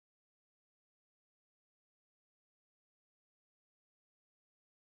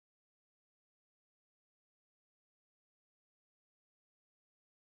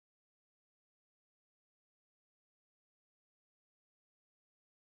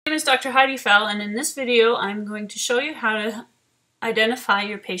is Dr. Heidi Fell, and in this video I'm going to show you how to identify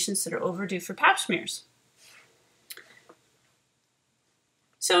your patients that are overdue for pap smears.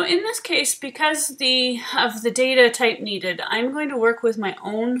 So in this case, because of the data type needed, I'm going to work with my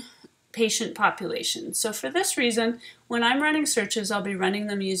own patient population. So for this reason, when I'm running searches, I'll be running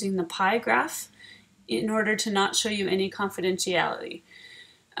them using the pie graph in order to not show you any confidentiality.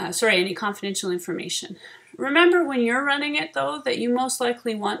 Any confidential information. Remember when you're running it though that you most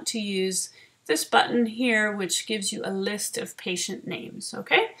likely want to use this button here, which gives you a list of patient names,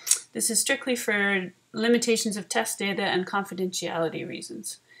 okay? This is strictly for limitations of test data and confidentiality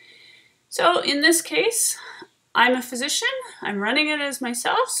reasons. So in this case, I'm a physician, I'm running it as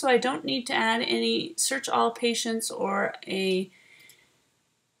myself, so I don't need to add any search all patients or a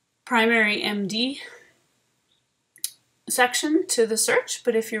primary MD section to the search,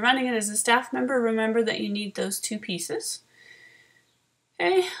 but if you're running it as a staff member, remember that you need those two pieces.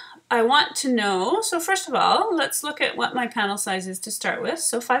 Okay, I want to know, so first of all, let's look at what my panel size is to start with.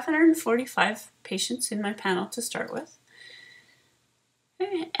 So 545 patients in my panel to start with.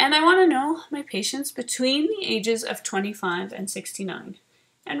 Okay, and I want to know my patients between the ages of 25 and 69.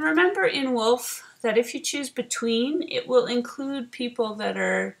 And remember in Wolf that if you choose between, it will include people that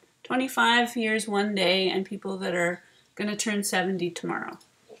are 25 years one day and people that are going to turn 70 tomorrow.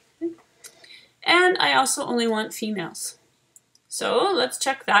 Okay. And I also only want females. So let's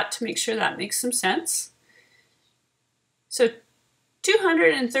check that to make sure that makes some sense. So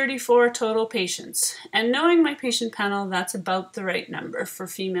 234 total patients. And knowing my patient panel, that's about the right number for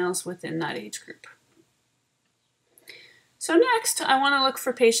females within that age group. So next, I want to look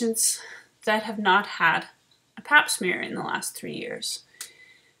for patients that have not had a pap smear in the last 3 years.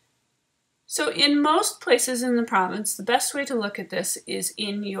 So in most places in the province, the best way to look at this is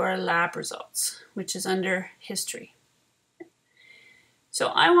in your lab results, which is under history. So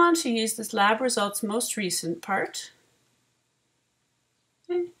I want to use this lab results most recent part.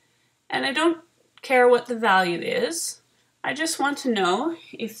 Okay. And I don't care what the value is. I just want to know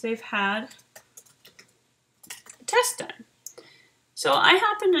if they've had a test done. So I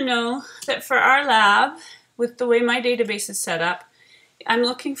happen to know that for our lab, with the way my database is set up, I'm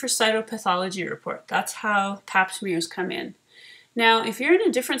looking for cytopathology report. That's how pap smears come in. Now, if you're in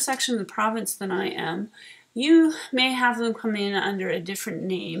a different section of the province than I am, you may have them come in under a different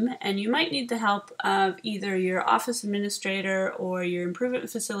name, and you might need the help of either your office administrator or your improvement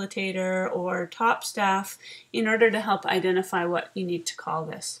facilitator or top staff in order to help identify what you need to call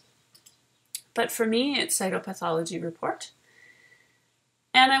this. But for me, it's cytopathology report.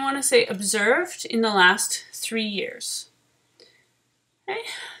 And I want to say observed in the last 3 years. Okay.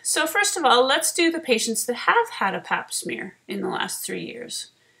 So first of all, let's do the patients that have had a pap smear in the last 3 years.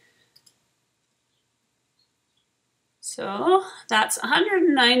 So that's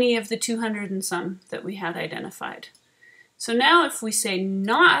 190 of the 200 and some that we had identified. So now if we say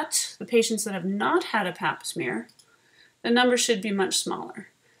not, the patients that have not had a pap smear, the number should be much smaller.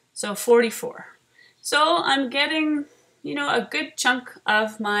 So 44. So I'm getting, a good chunk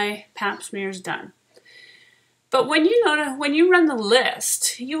of my pap smears done. But when you run the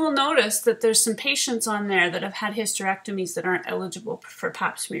list, you will notice that there's some patients on there that have had hysterectomies that aren't eligible for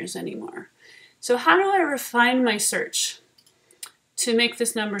pap smears anymore. So how do I refine my search to make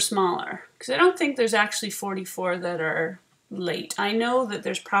this number smaller? Because I don't think there's actually 44 that are late. I know that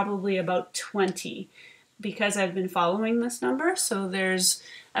there's probably about 20 because I've been following this number. So there's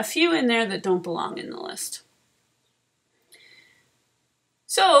a few in there that don't belong in the list.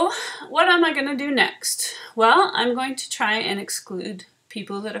 So what am I going to do next? Well, I'm going to try and exclude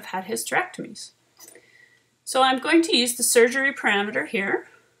people that have had hysterectomies. So I'm going to use the surgery parameter here.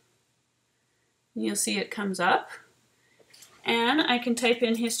 You'll see it comes up. And I can type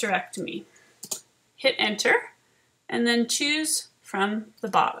in hysterectomy. Hit enter and then choose from the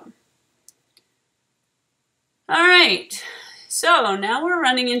bottom. All right, so now we're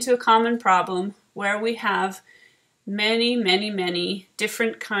running into a common problem where we have many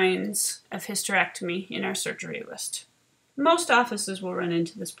different kinds of hysterectomy in our surgery list. Most offices will run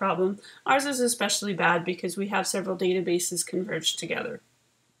into this problem. Ours is especially bad because we have several databases converged together.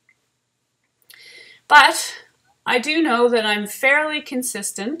 But I do know that I'm fairly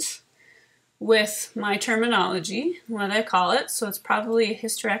consistent with my terminology, what I call it. So it's probably a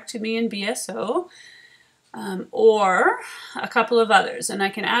hysterectomy and BSO, or a couple of others. And I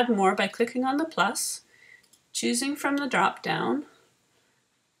can add more by clicking on the plus, choosing from the drop down,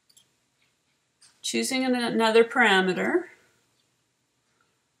 choosing another parameter.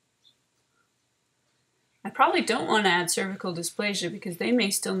 I probably don't want to add cervical dysplasia because they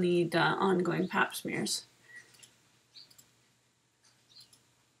may still need ongoing pap smears.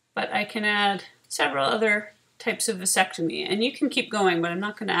 but I can add several other types of vasectomy, and you can keep going, but I'm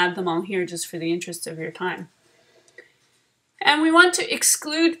not going to add them all here just for the interest of your time. And we want to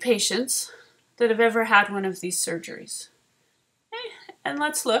exclude patients that have ever had one of these surgeries. Okay. And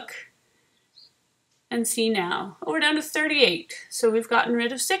let's look and see now. Oh, we're down to 38, so we've gotten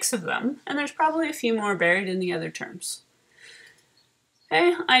rid of 6 of them, and there's probably a few more buried in the other terms.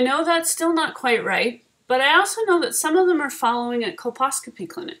 Okay, I know that's still not quite right, but I also know that some of them are following a colposcopy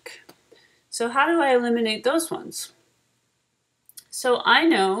clinic. So how do I eliminate those ones? So I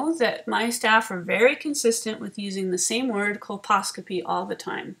know that my staff are very consistent with using the same word, colposcopy, all the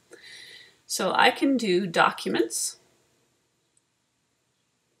time. So I can do documents.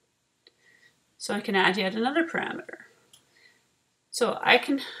 So I can add yet another parameter. So I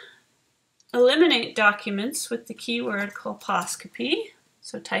can eliminate documents with the keyword colposcopy.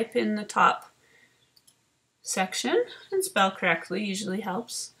 So type in the top section and spell correctly, usually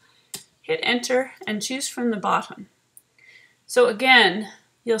helps. Hit enter and choose from the bottom. So again,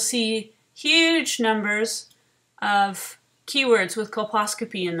 you'll see huge numbers of keywords with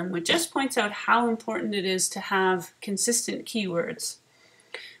colposcopy in them, which just points out how important it is to have consistent keywords,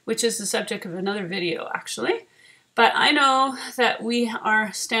 which is the subject of another video actually. But I know that we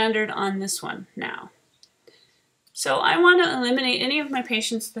are standard on this one now. So I want to eliminate any of my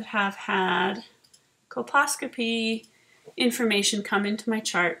patients that have had colposcopy information come into my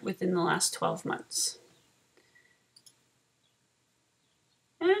chart within the last 12 months.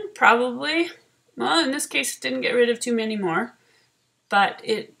 And probably, well, in this case, it didn't get rid of too many more, but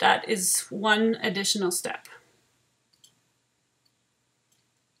that is one additional step.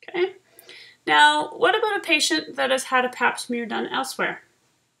 Okay. Now, what about a patient that has had a pap smear done elsewhere?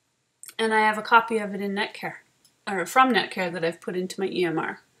 And I have a copy of it in Netcare, or from Netcare that I've put into my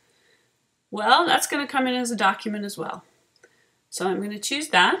EMR. Well, that's going to come in as a document as well. So I'm going to choose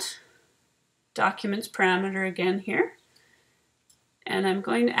that, documents parameter again here, and I'm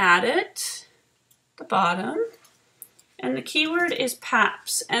going to add it at the bottom, and the keyword is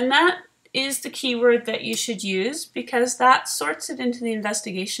PAPS, and that is the keyword that you should use because that sorts it into the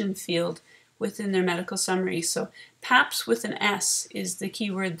investigation field within their medical summary. So PAPS with an S is the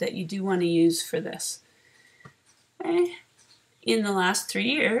keyword that you do want to use for this. Okay. In the last 3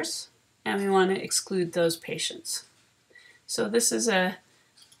 years, and we want to exclude those patients. So this is a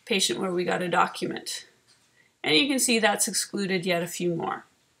patient where we got a document. And you can see that's excluded yet a few more.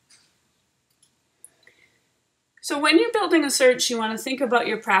 So when you're building a search, you want to think about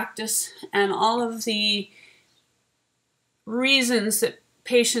your practice and all of the reasons that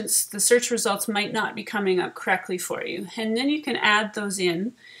the search results might not be coming up correctly for you. And then you can add those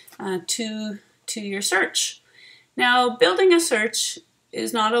in to your search. Now, building a search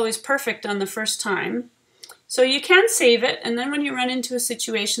is not always perfect on the first time. So you can save it, and then when you run into a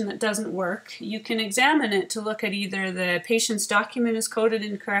situation that doesn't work, you can examine it to look at either the patient's document is coded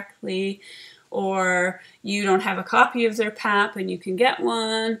incorrectly, or you don't have a copy of their PAP and you can get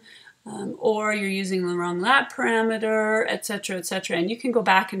one, or you're using the wrong lab parameter, etc., etc. And you can go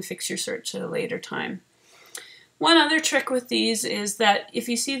back and fix your search at a later time. One other trick with these is that if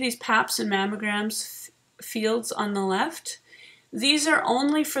you see these PAPs and mammograms fields on the left, these are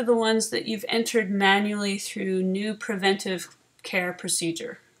only for the ones that you've entered manually through new preventive care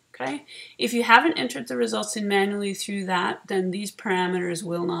procedure. Okay? If you haven't entered the results in manually through that, then these parameters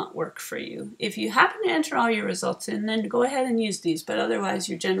will not work for you. If you happen to enter all your results in, then go ahead and use these, but otherwise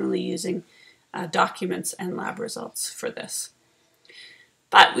you're generally using documents and lab results for this.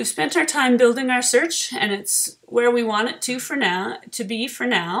 But we've spent our time building our search, and it's where we want it to be for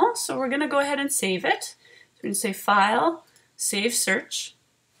now. So we're going to go ahead and save it. So we're going to say File, Save Search,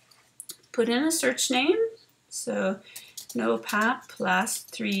 put in a search name, so no PAP last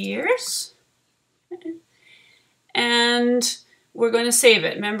 3 years, and we're going to save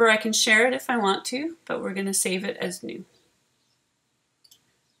it. Remember, I can share it if I want to, but we're going to save it as new.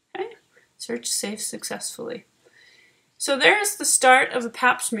 Okay, search saved successfully. So there's the start of a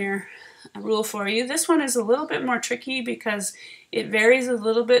pap smear rule for you. This one is a little bit more tricky because it varies a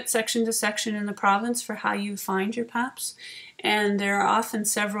little bit section to section in the province for how you find your PAPs, and there are often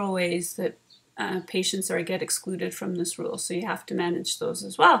several ways that patients get excluded from this rule, so you have to manage those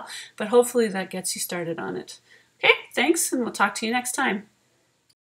as well. But hopefully that gets you started on it. Okay, thanks, and we'll talk to you next time.